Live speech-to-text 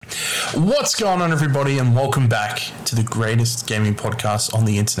What's going on, everybody, and welcome back to the greatest gaming podcast on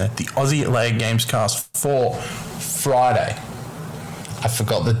the internet, the Aussie Lag Gamescast for Friday. I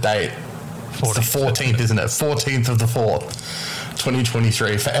forgot the date. It's the 14th, isn't it? 14th of the 4th,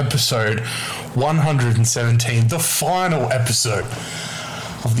 2023, for episode 117, the final episode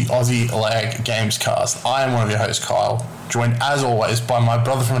of the Aussie Lag Gamescast. I am one of your hosts, Kyle, joined as always by my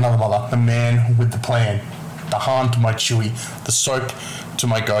brother from another mother, the man with the plan, the Han to my Chewie, the soap to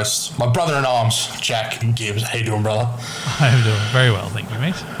my ghost, my brother-in-arms, Jack Gibbs. How you doing, brother? I'm doing very well, thank you,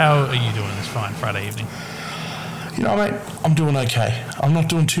 mate. How are you doing this fine Friday evening? You know, mate, I'm doing okay. I'm not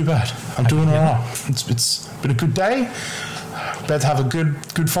doing too bad. I'm doing all right. It's been a good day. About to have a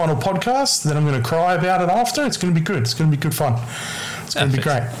good final podcast. Then I'm going to cry about it after. It's going to be good. It's going to be good fun. It's going to be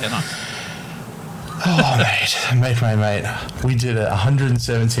great. Yeah, nice. Oh, mate. We did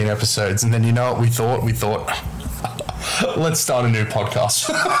 117 episodes, and then you know what we thought? We thought, let's start a new podcast.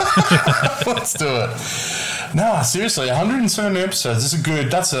 Let's do it. No, seriously, 117 episodes.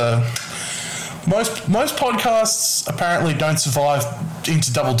 Most podcasts apparently don't survive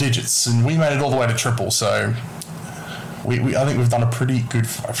into double digits, and we made it all the way to triple. So I think we've done a pretty good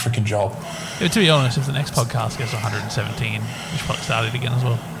freaking job. Yeah, to be honest, if the next podcast gets to 117, we should probably start it again as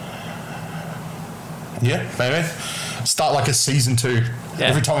well. Yeah, maybe start like a season 2. Yeah.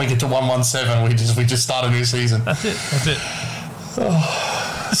 Every time we get to 117, we just start a new season. That's it.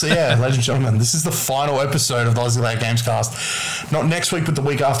 So yeah, ladies and gentlemen, this is the final episode of the Aussie Lag Gamescast. Not next week, but the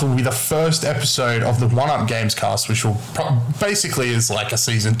week after will be the first episode of the One-Up Gamescast, which will basically is like a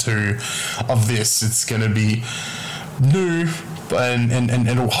season 2 of this. It's going to be new, and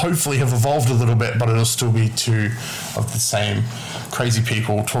it'll hopefully have evolved a little bit, but it'll still be 2 of the same crazy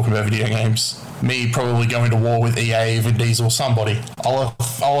people talking about video games. Me probably going to war with EA, Vin Diesel, somebody. I'll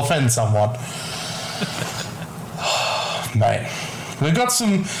offend someone. Mate, we've got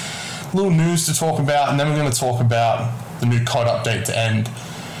some little news to talk about, and then we're going to talk about the new COD update to end.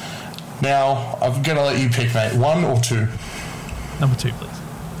 Now, I'm going to let you pick, mate. 1 or 2? Number 2, please.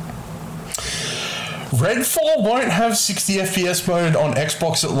 Redfall won't have 60 FPS mode on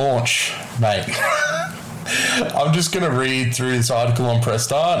Xbox at launch, mate. I'm just going to read through this article on Press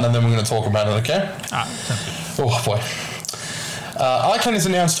Start, and then we're going to talk about it, okay? Sounds good. Oh, boy. Icon has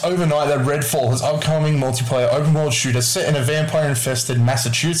announced overnight that Redfall, his upcoming multiplayer open-world shooter set in a vampire-infested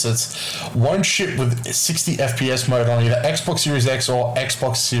Massachusetts, won't ship with 60 FPS mode on either Xbox Series X or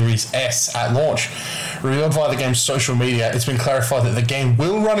Xbox Series S at launch. Revealed via the game's social media, it's been clarified that the game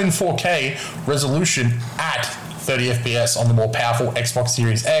will run in 4K resolution at 30 FPS on the more powerful Xbox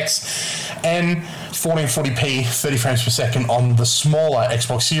Series X and 1440p 30 frames per second on the smaller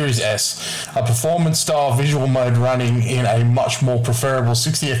Xbox Series S. A performance-style visual mode running in a much more preferable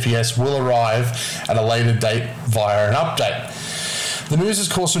 60 FPS will arrive at a later date via an update. The news has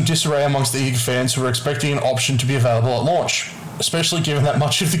caused some disarray amongst the eager fans who are expecting an option to be available at launch, especially given that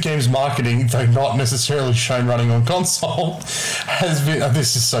much of the game's marketing, though not necessarily shown running on console, has been,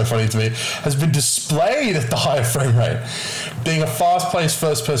 this is so funny to me, has been displayed at the higher frame rate. Being a fast-paced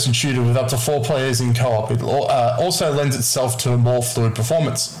first-person shooter with up to 4 players in co-op, it also lends itself to a more fluid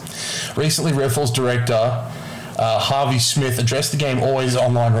performance. Recently, Redfall's director, Harvey Smith, addressed the game always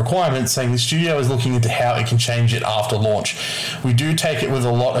online requirements, saying the studio is looking into how it can change it after launch. We do take it with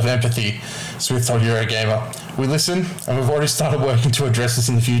a lot of empathy, Smith told Eurogamer. We listen, and we've already started working to address this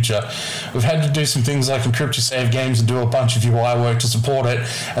in the future. We've had to do some things like encrypt your save games and do a bunch of UI work to support it,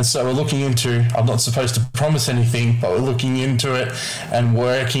 and so we're looking into, I'm not supposed to promise anything, but we're looking into it and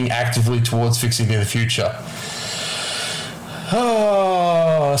working actively towards fixing it in the future.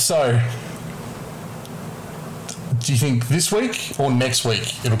 So, do you think this week or next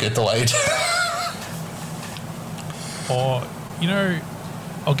week it'll get delayed? Or, you know,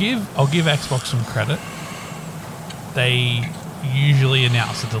 I'll give Xbox some credit. They usually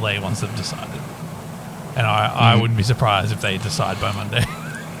announce a delay once they've decided. And I wouldn't be surprised if they decide by Monday.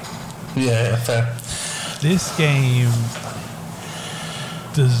 Yeah, fair. This game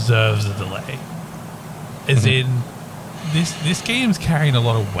deserves a delay. As in, this game's carrying a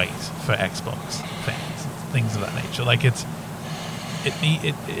lot of weight for Xbox fans, things of that nature. Like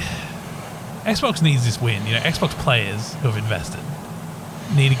Xbox needs this win. You know, Xbox players who have invested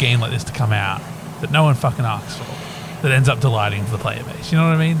need a game like this to come out that no one fucking asks for, that ends up delighting the player base. You know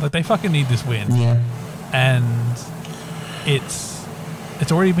what I mean? Like, they fucking need this win. Yeah. And it's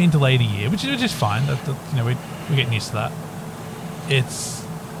already been delayed a year, which is just fine. You know, we're getting used to that. It's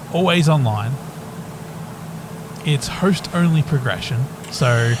always online. It's host-only progression,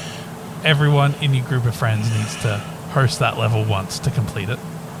 so everyone in your group of friends needs to host that level once to complete it.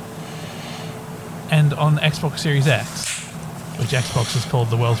 And on Xbox Series X, which Xbox has called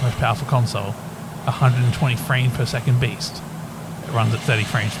the world's most powerful console, 120 frames per second beast. It runs at 30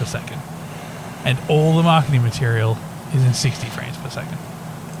 frames per second. And all the marketing material is in 60 frames per second.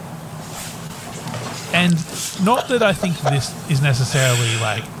 And not that I think this is necessarily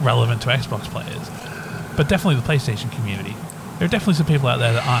like relevant to Xbox players, but definitely the PlayStation community. There are definitely some people out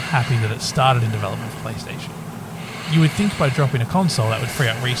there that aren't happy that it started in development for PlayStation. You would think by dropping a console that would free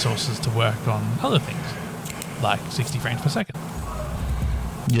up resources to work on other things, like 60 frames per second.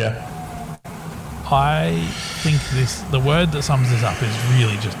 Yeah. I think the word that sums this up is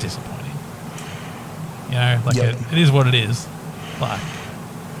really just disappointing. You know, like Yep. it is what it is. Like,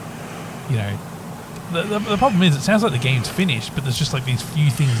 you know, the problem is it sounds like the game's finished, but there's just like these few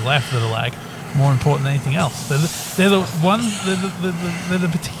things left that are like more important than anything else. They're the ones, they're the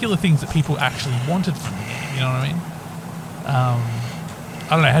particular things that people actually wanted from the game. You know what I mean? I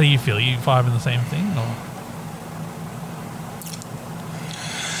don't know. How do you feel? Are you vibing the same thing, or?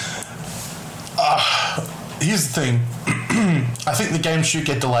 Here's the thing. I think the game should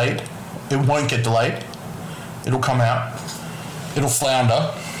get delayed. It won't get delayed. It'll come out. It'll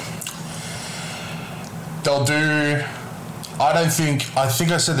flounder. They'll do... I think I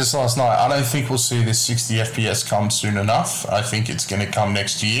said this last night. I don't think we'll see this 60 FPS come soon enough. I think it's going to come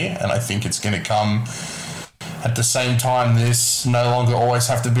next year, and I think it's going to come at the same time this no longer always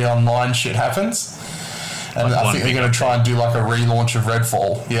have to be online shit happens. And like I think they're going to try and do like a relaunch of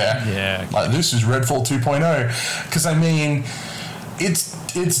Redfall. Yeah. Yeah. Like, this is Redfall 2.0. Because, I mean,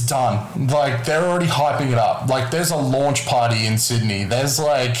 it's done. Like, they're already hyping it up. Like, there's a launch party in Sydney. There's,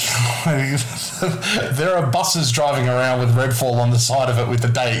 like... there are buses driving around with Redfall on the side of it with the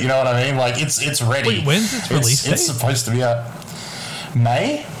date. You know what I mean? Like, it's ready. Wait, when's its release date? It's supposed to be out.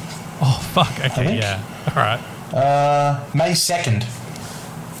 May? Oh, fuck. Okay, yeah. All right. May 2nd.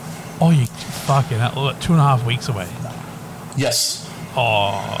 Oh, you fucking... 2.5 weeks away. Yes.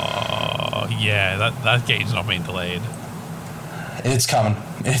 Oh, yeah. That game's not being delayed. It's coming.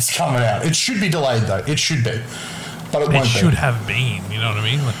 It's coming out. It should be delayed, though. It should be. But it won't be. It should have been. You know what I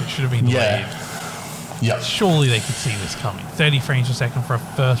mean? Like, it should have been delayed. Yeah. Yep. Surely they could see this coming. 30 frames per second for a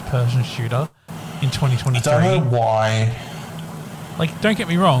first-person shooter in 2023. I don't know why. Like, don't get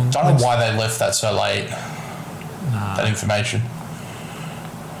me wrong. I don't know why they left that so late. Nah. That information.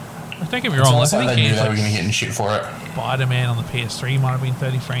 Like, don't get me It's wrong. almost Like, like I they think knew they were games going to get in shit for it. like Spider-Man on the PS3 might have been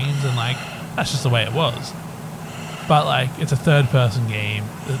 30 frames, and, like, that's just the way it was. But, like, it's a third-person game.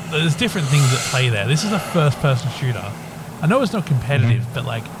 There's different things that play there. This is a first-person shooter. I know it's not competitive, but,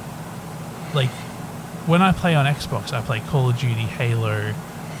 like, when I play on Xbox, I play Call of Duty, Halo,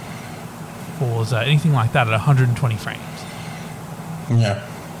 Forza, anything like that at 120 frames. Yeah.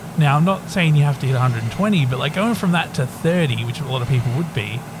 Now, I'm not saying you have to hit 120, but, like, going from that to 30, which a lot of people would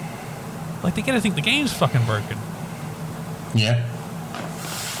be, like, they gotta think the game's fucking broken. Yeah.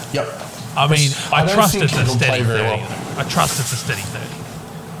 Yep. I mean, I don't trust think it's a it'll steady play very 30. well. I trust it's a steady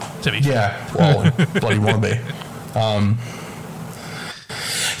 30. To be fair. Yeah. Well, bloody want to be.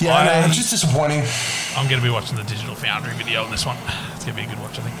 Yeah, it's just disappointing. I'm going to be watching the Digital Foundry video on this one. It's going to be a good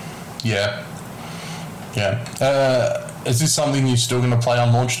watch, I think. Yeah. Yeah. Is this something you're still going to play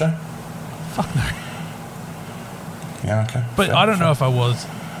on launch day? Fuck no. Yeah, okay. But Fair, I don't fair. know if I was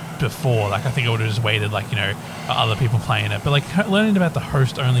before. Like, I think I would have just waited, like, you know, other people playing it. But, like, learning about the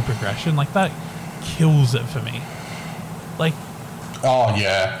host-only progression, like, that kills it for me. Like... Oh,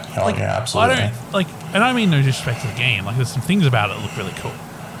 yeah. Oh, like, yeah, absolutely. I don't, like... And I mean no disrespect to the game. Like, there's some things about it that look really cool.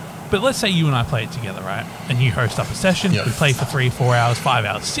 But let's say you and I play it together, right? And you host up a session. Yep. We play for 3, 4 hours, 5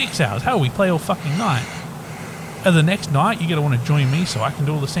 hours, 6 hours. Hell, we play all fucking night. And the next night, you're going to want to join me so I can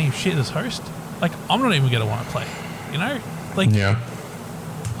do all the same shit as host? Like, I'm not even going to want to play. You know? Like... Yeah.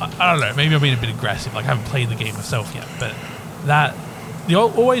 I don't know. Maybe I'm being a bit aggressive. Like, I haven't played the game myself yet. But the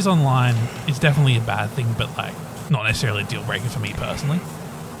always online is definitely a bad thing, but, like, not necessarily a deal breaker for me personally.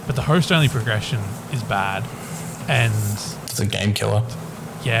 But the host-only progression is bad. And... It's a game killer.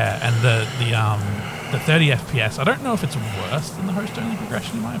 Yeah, and the 30 FPS, I don't know if it's worse than the host-only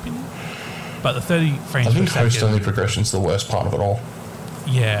progression, in my opinion. But the 30 frames per second... I think host-only progression's the worst part of it all.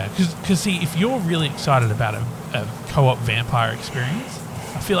 Yeah, because see, if you're really excited about a co-op vampire experience,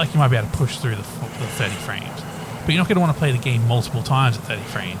 I feel like you might be able to push through the 30 frames. But you're not going to want to play the game multiple times at 30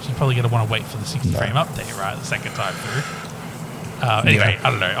 frames. You're probably going to want to wait for the 60 frame update, right, the second time through. Anyway, I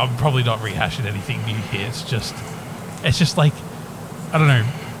don't know. I'm probably not rehashing anything new here. It's just like, I don't know.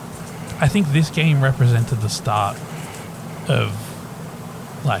 I think this game represented the start of,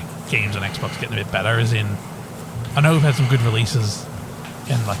 like, games on Xbox getting a bit better, as in, I know we've had some good releases,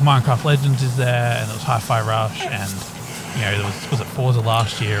 and, like, Minecraft Legends is there, and there was Hi-Fi Rush, and, you know, there was it Forza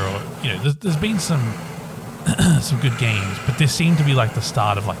last year, or, you know, there's been some some good games, but this seemed to be like the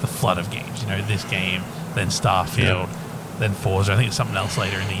start of like the flood of games. You know, this game, then Starfield, then Forza. I think it's something else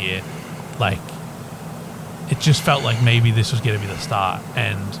later in the year. Like, it just felt like maybe this was going to be the start,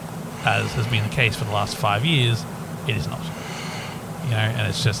 and as has been the case for the last 5 years, it is not. You know, and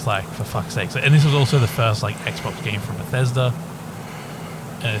it's just like, for fuck's sake. And this was also the first like Xbox game from Bethesda,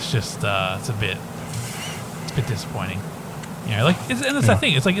 and it's just it's a bit disappointing. You know, like, and that's the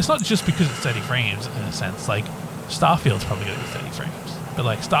thing. It's like, it's not just because it's 30 frames in a sense. Like, Starfield's probably going to be 30 frames, but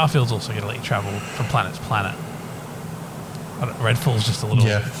like Starfield's also going to let you travel from planet to planet. Redfall's just a little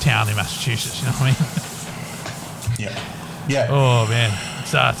town in Massachusetts. You know what I mean? Yeah. Oh man,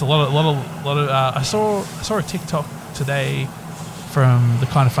 it's a lot of. I saw a TikTok today from the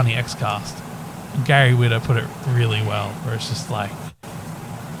Kind of Funny Xcast. And Gary Witter put it really well, where it's just like,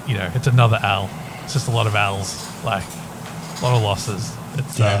 you know, it's another L. It's just a lot of L's, like a lot of losses.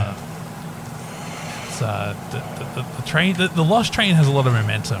 It's the train. The Lost Train has a lot of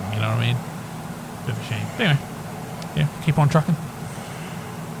momentum. You know what I mean? Bit of a shame. But anyway, yeah, keep on trucking.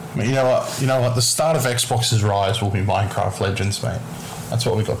 You know what? The start of Xbox's rise will be Minecraft Legends, mate. That's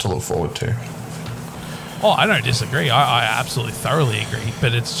what we got to look forward to. Oh, I don't disagree. I absolutely thoroughly agree.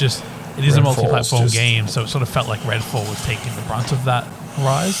 But it's just, it is a multi-platform game, so it sort of felt like Redfall was taking the brunt of that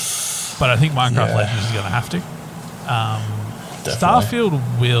rise. But I think Minecraft Legends is going to have to. Starfield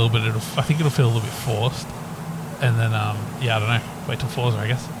will, but I think it'll feel a little bit forced. And then, I don't know. Wait till Forza, I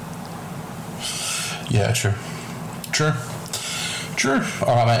guess. Yeah, true.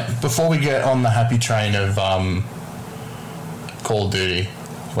 All right, mate. Before we get on the happy train of Call of Duty,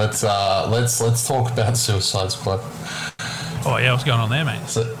 let's talk about Suicide Squad. Oh yeah, what's going on there, mate?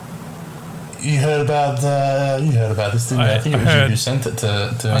 So, you heard about this, didn't you? I think it was you who sent it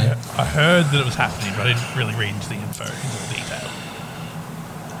to me. I heard that it was happening, but I didn't really read into the info in more detail.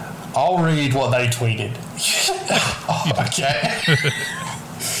 I'll read what they tweeted.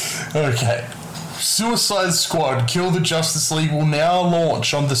 Okay. Suicide Squad Kill the Justice League will now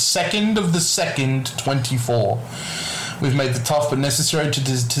launch on the 2nd of the 2nd, 24. We've made the tough but necessary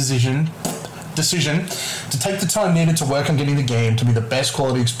decision to take the time needed to work on getting the game to be the best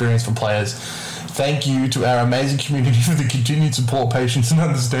quality experience for players. Thank you to our amazing community for the continued support, patience and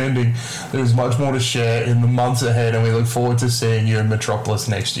understanding. There is much more to share in the months ahead, and we look forward to seeing you in Metropolis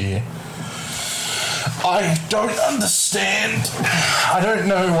next year. I don't understand. I don't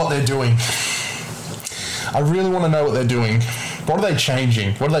know what they're doing. I really want to know what they're doing. What are they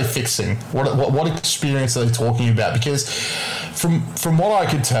changing? What are they fixing? What experience are they talking about? Because from what I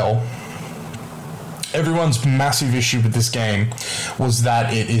could tell, everyone's massive issue with this game was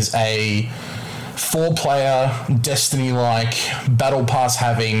that it is a 4-player Destiny-like battle pass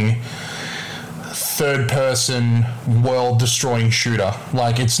having third-person world-destroying shooter.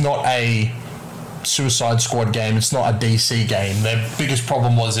 Like, it's not a Suicide Squad game. It's not a DC game. Their biggest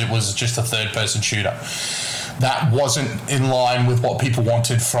problem was it was just a third-person shooter. That wasn't in line with what people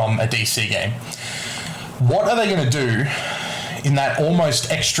wanted from a DC game. What are they going to do in that almost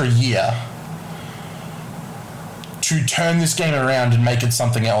extra year to turn this game around and make it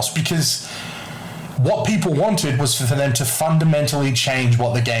something else? Because what people wanted was for them to fundamentally change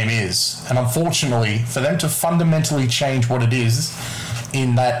what the game is. And unfortunately, for them to fundamentally change what it is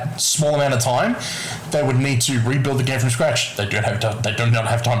in that small amount of time, they would need to rebuild the game from scratch. They do not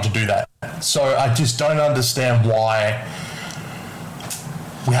have time to do that. So I just don't understand why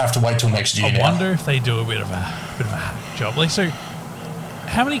we have to wait till next year. I wonder if they do a bit of a job. Like, so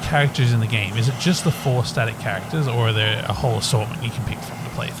how many characters in the game? Is it just the 4 static characters, or are there a whole assortment you can pick from to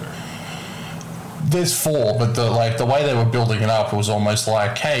play through? There's 4, but the way they were building it up, it was almost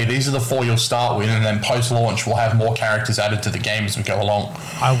like, hey, these are the 4 you'll start with, and then post-launch we'll have more characters added to the game as we go along.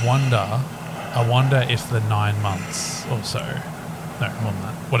 I wonder if the 9 months or so, no, more than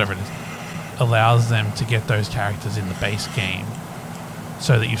that, whatever it is, allows them to get those characters in the base game,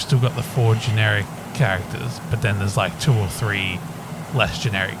 so that you've still got the 4 generic characters, but then there's like 2 or 3 less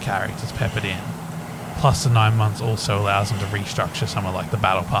generic characters peppered in. Plus the 9 months also allows them to restructure some of like the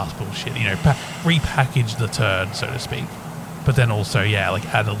battle pass bullshit, you know, repackage the turd, so to speak. But then also, like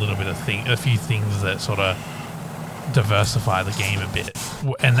add a little bit of a few things that sort of diversify the game a bit.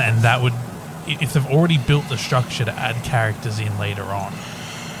 And that would, if they've already built the structure to add characters in later on,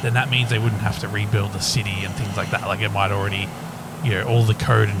 then that means they wouldn't have to rebuild the city and things like that. Like, it might already, you know, all the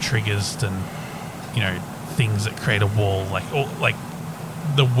code and triggers and, you know, things that create a wall, like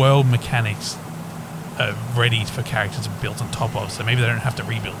the world mechanics are ready for characters to be built on top of, so maybe they don't have to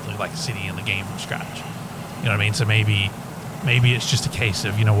rebuild the like city in the game from scratch. You know what I mean? So maybe it's just a case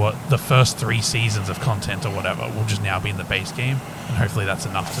of, you know what, the first 3 seasons of content or whatever will just now be in the base game, and hopefully that's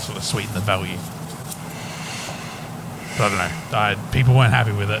enough to sort of sweeten the value. But I don't know. People weren't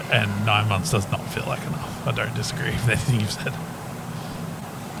happy with it, and 9 months does not feel like enough. I don't disagree with anything you've said.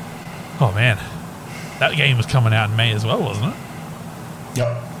 Oh, man. That game was coming out in May as well, wasn't it?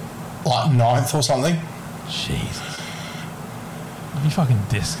 Yep. Like 9th or something. Jesus. There'd be fucking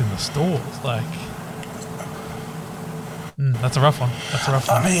discs in the stores. Like... that's a rough one.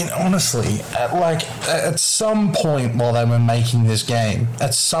 I mean, honestly, at some point while they were making this game,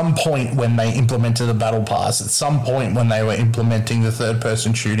 at some point when they implemented the battle pass, at some point when they were implementing the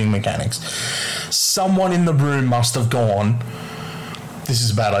third-person shooting mechanics, someone in the room must have gone, this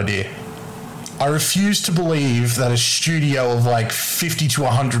is a bad idea. I refuse to believe that a studio of like 50 to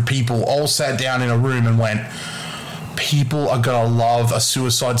 100 people all sat down in a room and went, people are going to love a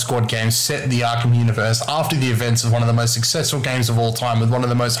Suicide Squad game set in the Arkham universe after the events of one of the most successful games of all time with one of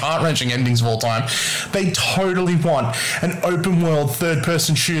the most heart-wrenching endings of all time. They totally want an open-world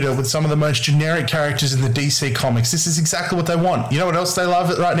third-person shooter with some of the most generic characters in the DC comics. This is exactly what they want. You know what else they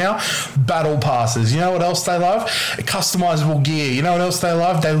love right now? Battle passes. You know what else they love? Customizable gear. You know what else they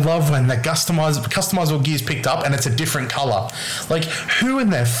love? They love when the customizable gear is picked up and it's a different color. Like, who in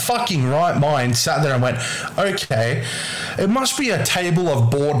their fucking right mind sat there and went, okay, it must be a table of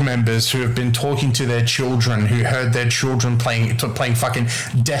board members who have been talking to their children, who heard their children playing fucking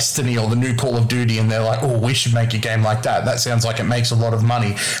Destiny or the new Call of Duty, and they're like, oh, we should make a game like that. That sounds like it makes a lot of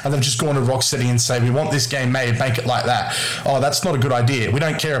money. And they've just gone to Rocksteady and say, we want this game made, make it like that. Oh, that's not a good idea. We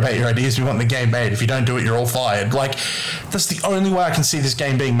don't care about your ideas. We want the game made. If you don't do it, you're all fired. Like, that's the only way I can see this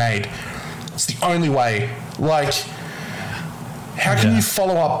game being made. It's the only way. Like, how can you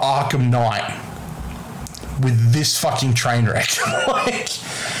follow up Arkham Knight with this fucking train wreck? Like,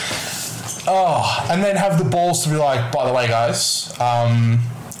 and then have the balls to be like, by the way, guys,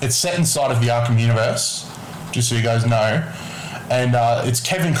 it's set inside of the Arkham universe, just so you guys know, and it's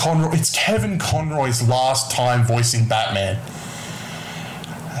Kevin Conroy's last time voicing Batman,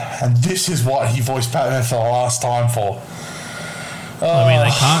 and this is what he voiced Batman for the last time for. I mean,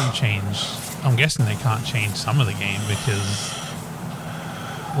 they can't change. I'm guessing they can't change some of the game because,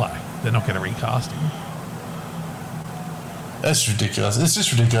 like, they're not going to recast him. It's ridiculous. It's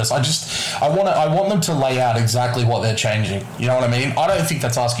just ridiculous. I want them to lay out exactly what they're changing. You know what I mean? I don't think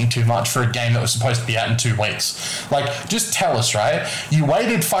that's asking too much for a game that was supposed to be out in 2 weeks. Like, just tell us, right? You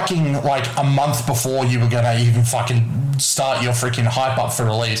waited fucking like a month before you were going to even fucking start your freaking hype up for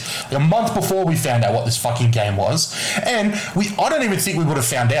release. Like, a month before we found out what this fucking game was. And I don't even think we would have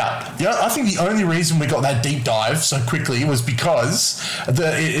found out. You know, I think the only reason we got that deep dive so quickly was because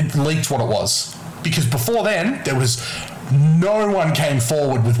it leaked what it was. Because before then, there was... no one came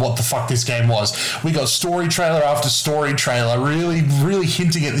forward with what the fuck this game was. We got story trailer after story trailer, really, really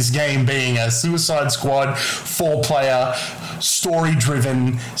hinting at this game being a Suicide Squad 4-player,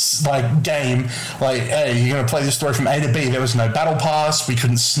 story-driven like game. Like, hey, you're gonna play this story from A to B. There was no battle pass. We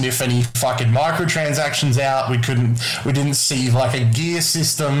couldn't sniff any fucking microtransactions out. We didn't see like a gear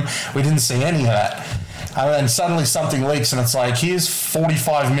system. We didn't see any of that. And then suddenly something leaks and it's like, here's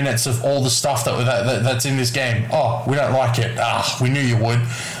 45 minutes of all the stuff that's in this game. Oh, we don't like it. We knew you would.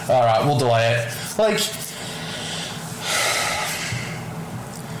 All right, we'll delay it. Like,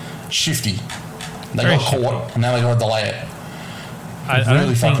 shifty. They got caught and now they got to delay it.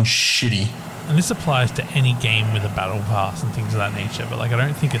 Really fucking shitty. And this applies to any game with a battle pass and things of that nature, but like, I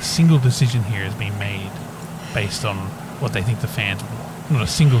don't think a single decision here has been made based on what they think the fans want. Not a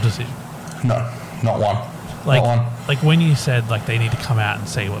single decision. No. Not one. Like when you said like they need to come out and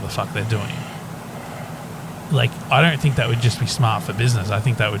say what the fuck they're doing. Like, I don't think that would just be smart for business. I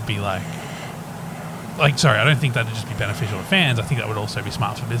think that would be I don't think that would just be beneficial to fans. I think that would also be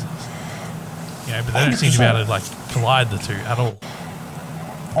smart for business. You know, but they don't seem to be able to like collide the two at all.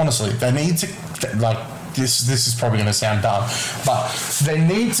 Honestly, they need to this is probably going to sound dumb, but they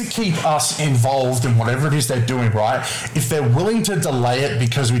need to keep us involved in whatever it is they're doing, right? If they're willing to delay it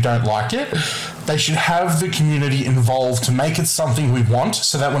because we don't like it, they should have the community involved to make it something we want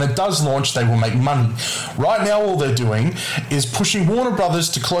so that when it does launch, they will make money. Right now, all they're doing is pushing Warner Brothers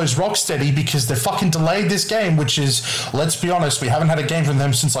to close Rocksteady because they fucking delayed this game, which is, let's be honest, we haven't had a game from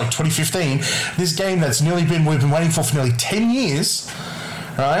them since like 2015. This game that's we've been waiting for nearly 10 years.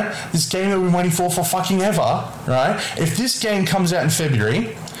 Right? This game that we've been waiting for fucking ever, right? If this game comes out in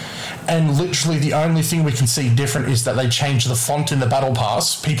February and literally the only thing we can see different is that they change the font in the battle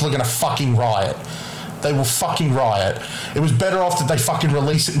pass, people are going to fucking riot. They will fucking riot. It was better off that they fucking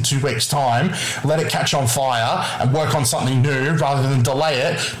release it in 2 weeks' time, let it catch on fire and work on something new rather than delay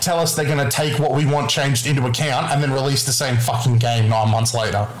it, tell us they're going to take what we want changed into account and then release the same fucking game 9 months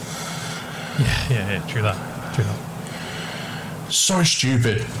later. Yeah, true that. So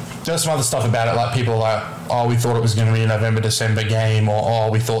stupid. There's some other stuff about it, like people are like, oh, we thought it was going to be a November-December game, or oh,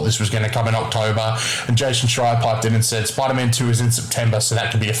 we thought this was going to come in October. And Jason Schreier piped in and said Spider-Man 2 is in September, so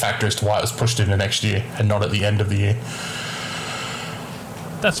that could be a factor as to why it was pushed into next year and not at the end of the year.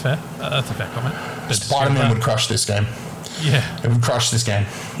 That's fair. That's a fair comment. Spider-Man would crush this game. Yeah. It would crush this game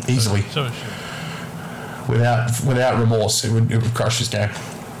easily. So it should. Without remorse, it would crush this game.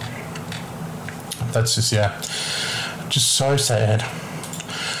 That's just, just so sad.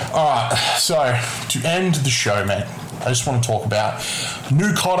 Alright, so to end the show, mate, I just want to talk about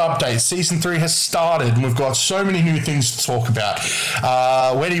new COD updates. Season 3 has started and we've got so many new things to talk about.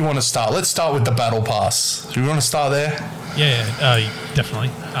 Where do you want to start? Let's start with the Battle Pass. Do you want to start there? Yeah,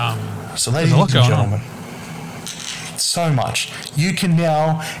 definitely. So ladies and gentlemen, so much. You can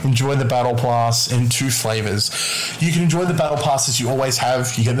now enjoy the Battle Pass in 2 flavors. You can enjoy the Battle Pass as you always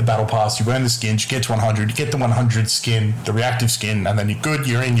have. You get the Battle Pass, you earn the skins, you get to 100, you get the 100 skin, the reactive skin, and then you're good,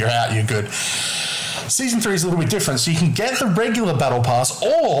 you're in, you're out, you're good. Season 3 is a little bit different, so you can get the regular Battle Pass,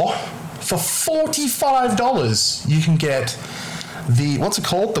 or for $45, you can get the, what's it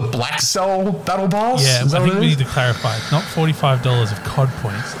called? The Black Cell Battle Pass? Yeah, I think we need to clarify. It's not $45 of COD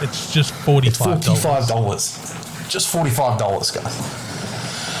points. It's just $45. It's $45. Just $45, guys.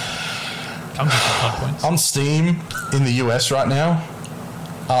 Comes with COD points. On Steam in the US right now,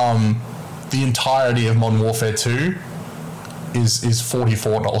 the entirety of Modern Warfare 2 is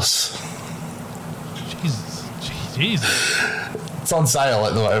 $44. Jesus. It's on sale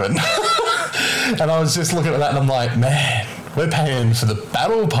at the moment. And I was just looking at that and I'm like, man, we're paying for the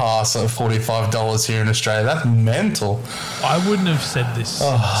Battle Pass at $45 here in Australia. That's mental. I wouldn't have said this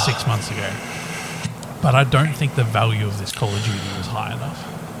 6 months ago, but I don't think the value of this Call of Duty was high enough.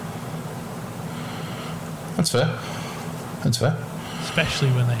 That's fair. That's fair. Especially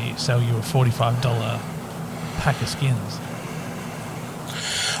when they sell you a $45 pack of skins.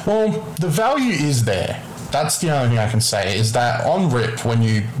 Well, the value is there. That's the only thing I can say, is that on RIP, when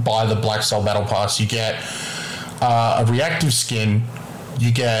you buy the Black Cell Battle Pass, you get a reactive skin,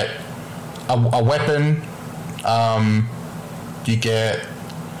 you get a weapon, you get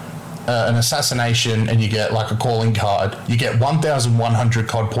an assassination, and you get like a calling card. You get 1,100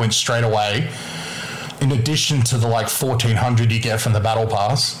 COD points straight away, in addition to the like 1,400 you get from the Battle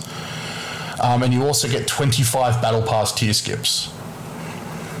Pass. And you also get 25 Battle Pass tier skips.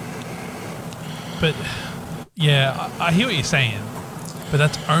 But yeah, I hear what you're saying, but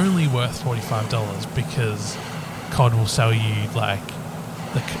that's only worth $45 because COD will sell you a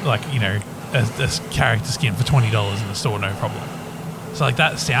character skin for $20 in the store, no problem. So like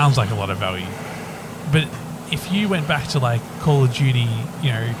that sounds like a lot of value. But if you went back to like Call of Duty,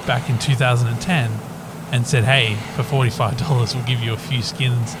 back in 2010 and said, hey, for $45 we'll give you a few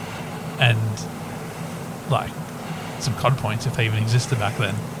skins and like some COD points if they even existed back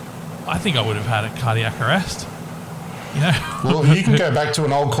then, I think I would have had a cardiac arrest. Well, you can go back to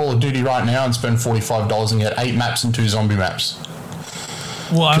an old Call of Duty right now and spend $45 and get 8 maps and 2 zombie maps.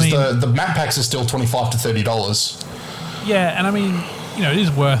 Well, I mean, the map packs are still $25 to $30. Yeah, and I mean, it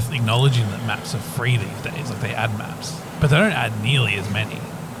is worth acknowledging that maps are free these days. Like, they add maps, but they don't add nearly as many.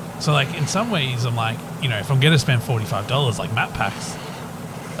 So, like, in some ways, I'm like, if I'm going to spend $45, like map packs,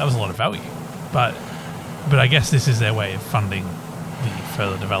 that was a lot of value. But I guess this is their way of funding the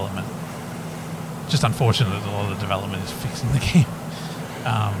further development. Just unfortunate that a lot of the development is fixing the game.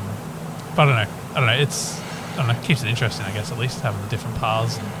 But I don't know. It keeps it interesting, I guess, at least having the different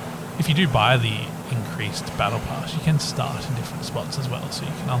paths. And if you do buy the increased battle pass, you can start in different spots as well, so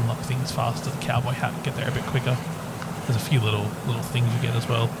you can unlock things faster. The cowboy hat, get there a bit quicker. There's a few little things you get as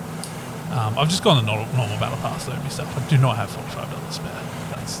well. I've just gone the normal battle pass though myself. I do not have $45 spare.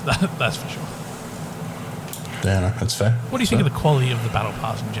 That's for sure. Yeah, no, that's fair. What do you think of the quality of the battle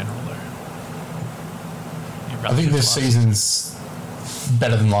pass in general, though? I think this season's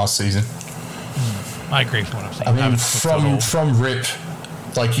better than last season. I agree from what I've seen. I mean, from RIP,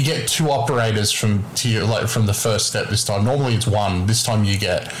 like you get 2 operators from the first step this time. Normally it's 1. This time you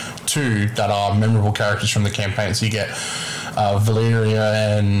get 2 that are memorable characters from the campaign. So you get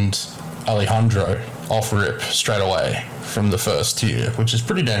Valeria and Alejandro off RIP straight away from the first tier, which is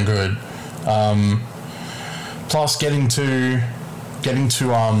pretty damn good. Plus getting to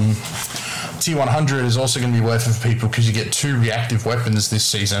Tier 100 is also going to be worth it for people because you get 2 reactive weapons this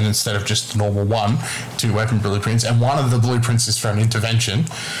season instead of just the normal 1, 2 weapon blueprints, and one of the blueprints is for an intervention,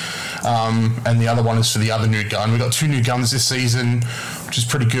 and the other one is for the other new gun. We've got 2 new guns this season, which is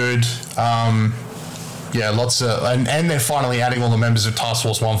pretty good. Lots of, and they're finally adding all the members of Task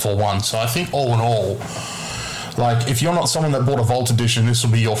Force 141. So I think all in all, like if you're not someone that bought a Vault Edition, this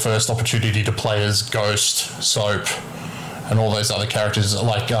will be your first opportunity to play as Ghost, Soap, and all those other characters.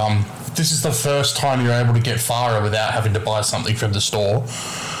 Like, this is the first time you're able to get Farah without having to buy something from the store,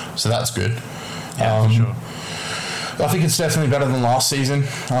 so that's good. Yeah, for sure. I think it's definitely better than last season.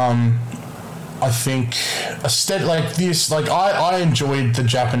 I think I enjoyed the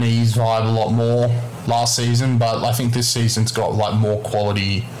Japanese vibe a lot more last season, but I think this season's got like more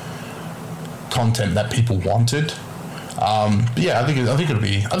quality content that people wanted. But yeah, I think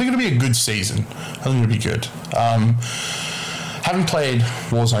it'll be a good season. I think it'll be good. Haven't played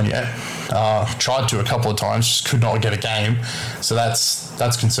Warzone yet. Tried to a couple of times, just could not get a game, so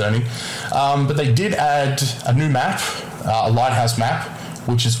that's concerning. But they did add a new map, a lighthouse map,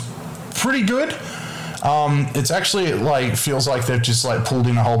 which is pretty good. It's actually like feels like they've just like pulled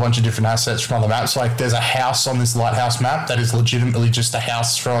in a whole bunch of different assets from other maps. Like there's a house on this lighthouse map that is legitimately just a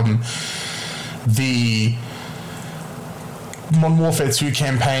house from the Modern Warfare 2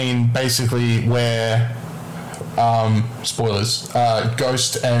 campaign, basically where spoilers,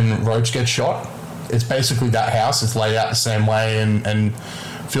 Ghost and Roach get shot. It's basically that house. It's laid out the same way and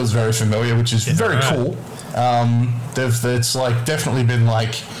feels very familiar, which is very cool. It's like definitely been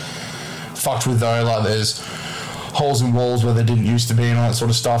like fucked with though. Like there's holes in walls where there didn't used to be and all that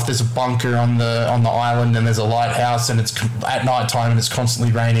sort of stuff. There's a bunker on the island, and there's a lighthouse, and it's at night time and it's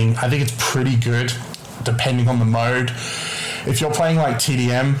constantly raining. I think it's pretty good depending on the mode. If you're playing like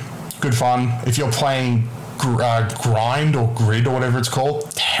TDM, good fun. If you're playing grind or grid or whatever it's called,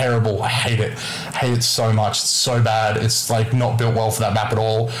 terrible. I hate it so much. It's so bad. It's like not built well for that map at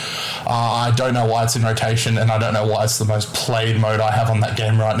all. I don't know why it's in rotation, and I don't know why it's the most played mode I have on that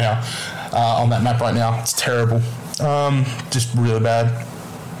game right now, on that map right now. It's terrible. Just really bad.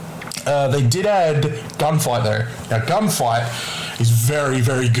 They did add gunfight though. Now gunfight is very,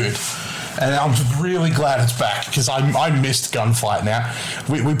 very good. And I'm really glad it's back, because I missed gunfight now.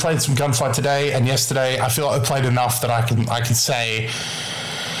 We played some gunfight today and yesterday. I feel like I played enough that I can say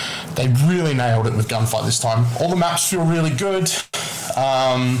they really nailed it with gunfight this time. All the maps feel really good.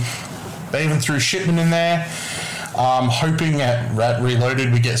 They even threw shipment in there. Hoping at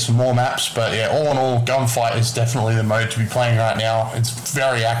Reloaded we get some more maps, but yeah, all in all, gunfight is definitely the mode to be playing right now. It's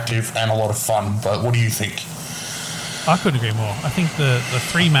very active and a lot of fun. But what do you think? I couldn't agree more. I think the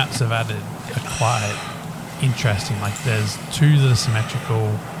three maps they've added are quite interesting. Like there's two that are symmetrical,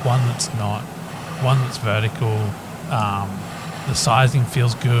 one that's not, one that's vertical. The sizing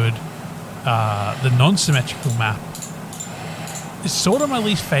feels good. The non-symmetrical map is sort of my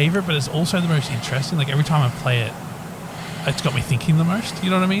least favorite, but it's also the most interesting. Like every time I play it, it's got me thinking the most. You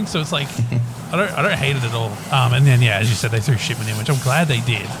know what I mean? So it's like I don't hate it at all. And then yeah, as you said, they threw shipment in, which I'm glad they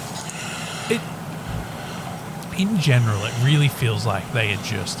did. In general, it really feels like they are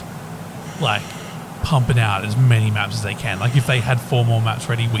just like pumping out as many maps as they can. Like if they had 4 more maps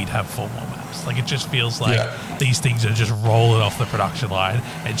ready, we'd have 4 more maps. Like it just feels like these things are just rolling off the production line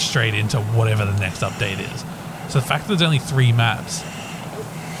and straight into whatever the next update is. So the fact that there's only 3 maps,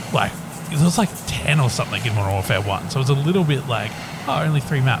 like it was like 10 or something in Modern Warfare 1. So it's a little bit like, oh, only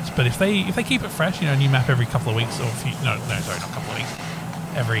 3 maps. But if they keep it fresh, you know, new map every couple of weeks, or not a couple of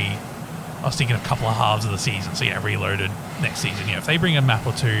weeks, I was thinking a couple of halves of the season, so yeah, Reloaded next season. Yeah, if they bring a map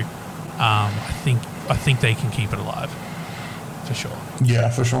or 2, I think they can keep it alive, for sure. Yeah,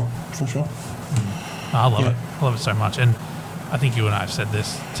 for sure. I love it. I love it so much, and I think you and I have said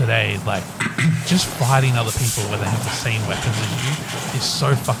this today. Like, just fighting other people where they have the same weapons as you is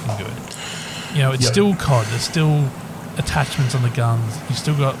so fucking good. You know, it's still COD. There's still attachments on the guns. You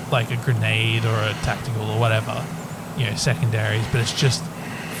still got like a grenade or a tactical or whatever. You know, secondaries, but it's just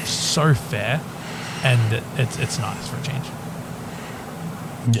so fair, and it's nice for a change.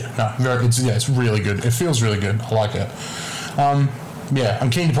 It's really good. It feels really good. I like it. I'm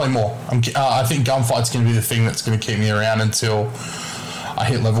keen to play more. I think gunfight's going to be the thing that's going to keep me around until I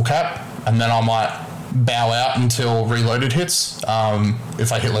hit level cap, and then I might bow out until Reloaded hits.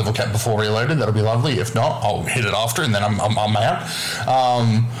 If I hit level cap before Reloaded, that'll be lovely. If not, I'll hit it after, and then I'm out.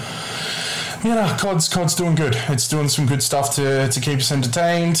 COD's doing good. It's doing some good stuff to keep us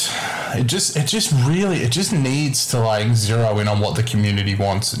entertained. It just needs to like zero in on what the community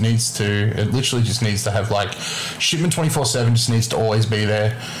wants. It literally just needs to have like shipment 24/7 just needs to always be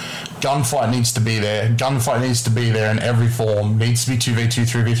there. Gunfight needs to be there. Gunfight needs to be there in every form. Needs to be 2v2,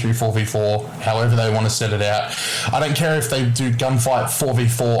 3v3, 4v4, however they want to set it out. I don't care if they do gunfight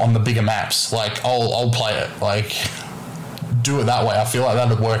 4v4 on the bigger maps. Like I'll play it. Like, do it that way. I feel like that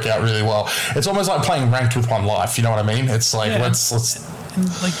would work out really well. It's almost like playing ranked with one life. You know what I mean? It's like let's and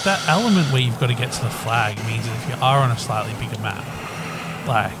like that element where you've got to get to the flag means that if you are on a slightly bigger map,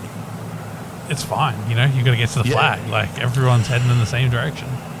 like it's fine. You know, you've got to get to the flag. Like everyone's heading in the same direction.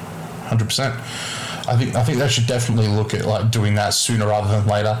 100%. I think they should definitely look at like doing that sooner rather than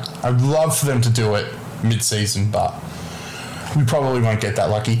later. I'd love for them to do it mid-season, but we probably won't get that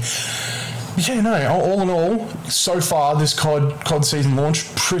lucky. Yeah, no, all in all, so far this COD season launch,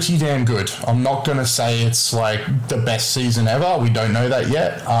 pretty damn good. I'm not going to say it's like the best season ever. We don't know that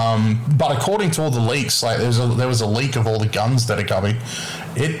yet. But according to all the leaks, like there was a leak of all the guns that are coming.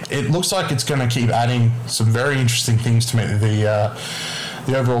 It looks like it's going to keep adding some very interesting things to make the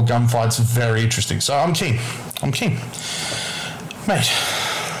overall gunfights very interesting. So I'm keen. Mate,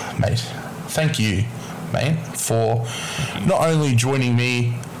 thank you, mate, for not only joining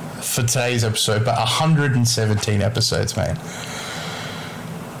me for today's episode, but 117 episodes, mate.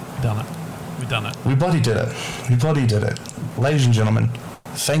 We've done it. We bloody did it. Ladies and gentlemen,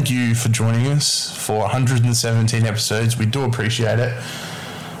 thank you for joining us for 117 episodes. We do appreciate it.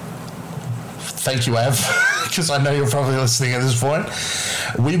 Thank you, Av, because I know you're probably listening at this point.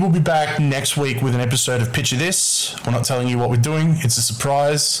 We will be back next week with an episode of Picture This. We're not telling you what we're doing. It's a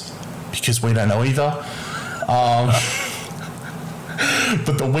surprise because we don't know either.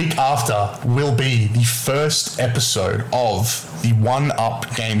 But the week after will be the first episode of the One Up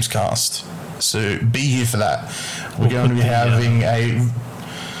Gamescast. So be here for that. We're going to be having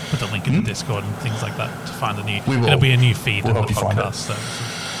put the link in the Discord and things like that to find a new. It'll be a new feed of the podcast. So.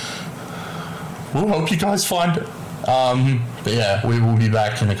 We'll hope you guys find it. But yeah, we will be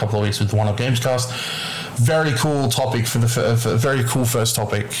back in a couple of weeks with the One Up Gamescast. Very cool topic very cool first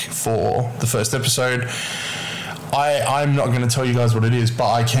topic for the first episode. I'm not going to tell you guys what it is,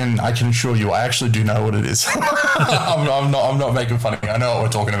 but I can assure you I actually do know what it is. I'm not making fun of you. I know what we're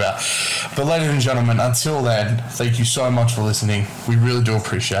talking about. But ladies and gentlemen, until then, thank you so much for listening. We really do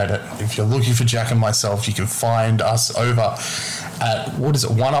appreciate it. If you're looking for Jack and myself, you can find us over at, what is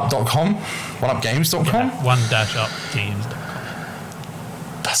it, oneup.com? Oneupgames.com? Yeah, one-upteams.com.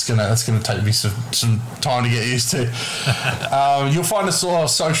 That's gonna take me some time to get used to. You'll find us all our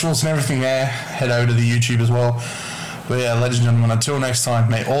socials and everything there. Head over to the YouTube as well. But yeah, ladies and gentlemen, until next time,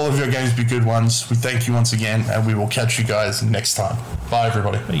 may all of your games be good ones. We thank you once again, and we will catch you guys next time. Bye,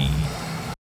 everybody. Bye.